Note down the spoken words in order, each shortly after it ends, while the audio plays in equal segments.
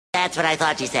That's what I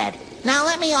thought you said. Now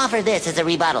let me offer this as a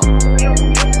rebuttal.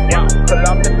 Yeah, pull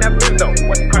up in that Benzo.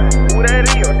 What's crack? Who that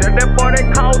is? That boy they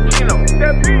call Chino.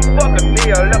 That beat, fuck a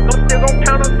deal. Look, I'm still gon'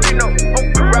 count on Chino.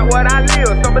 I'm right where I live.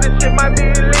 Some of this shit might be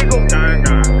illegal. Gang,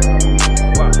 gang.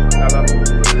 What? Hello?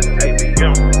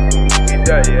 ABM.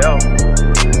 EWL.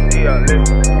 DLM.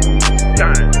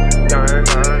 Gang, gang, gang,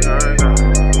 gang, gang.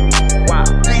 Wow.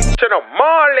 Chino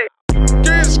Marley.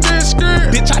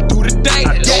 Bitch, I do the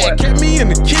dance. Yeah, kept me in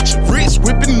the kitchen, wrist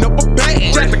whipping up a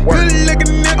bag. Just a good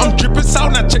looking nigga. I'm dripping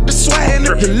salt, now check the swag. And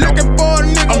if you're looking for a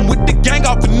nigga, I'm with the gang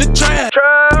off in the trap.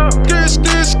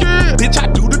 Bitch, I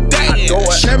do the dance.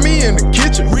 Share me in the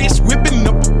kitchen, wrist whipping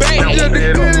up a bag. Just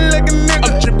a good looking nigga.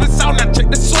 I'm dripping salt, now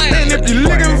check the swag. And if you're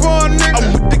looking for a nigga,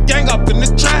 I'm with the gang off in the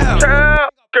trap.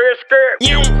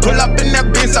 Pull up in that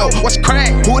Benzo, what's crack?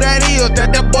 Who that is?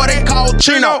 That boy they call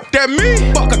Chino. That me?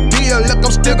 Fuck a deal, look,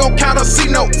 I'm still gon' count on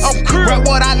C-notes. I'm right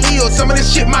what I live, some of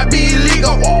this shit might be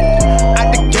illegal.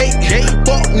 Out the gate,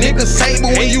 fuck niggas say,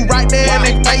 but when you right there in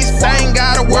they face, I ain't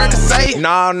got a word to say.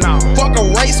 Nah, fuck a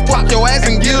race, pop your ass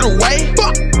and get away.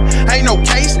 Fuck, ain't no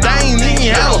case, they ain't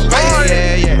even have a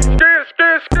face. Yeah.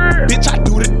 Bitch, I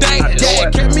do the dance. Yeah,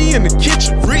 kept me in the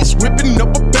kitchen, wrist whipping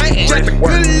up a bag. Just a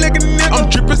good looking nigga. I'm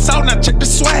dripping salt, now check the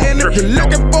swag. And if you're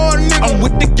looking for a nigga, I'm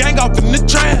with the gang off in the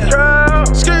trap.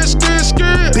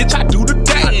 Bitch, I do the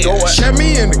dance. Share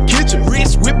me in the kitchen,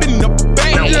 wrist whipping up a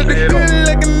bag. Just a good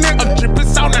looking nigga. I'm dripping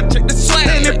salt, now check the swag.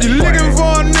 And if you're looking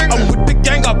for a nigga, I'm with the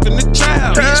gang off in the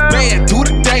trap. Bitch, bad, do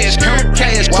the dance, count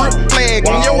cash, grip flag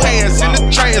on your ass in the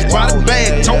trash, body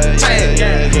bag, toe tag.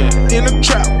 In the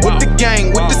trap with the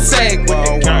gang, with the sag,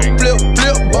 flip,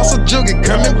 bust a juggy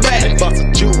coming back.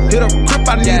 Hit a grip,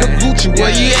 I need a Gucci,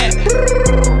 where you at?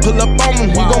 Pull up on him,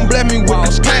 he gon' bless me with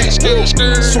the splash.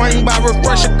 Swing by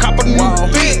refresher, cop a new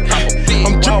fit.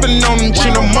 I'm drippin' on him,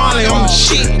 Chino Marley on the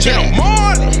shit.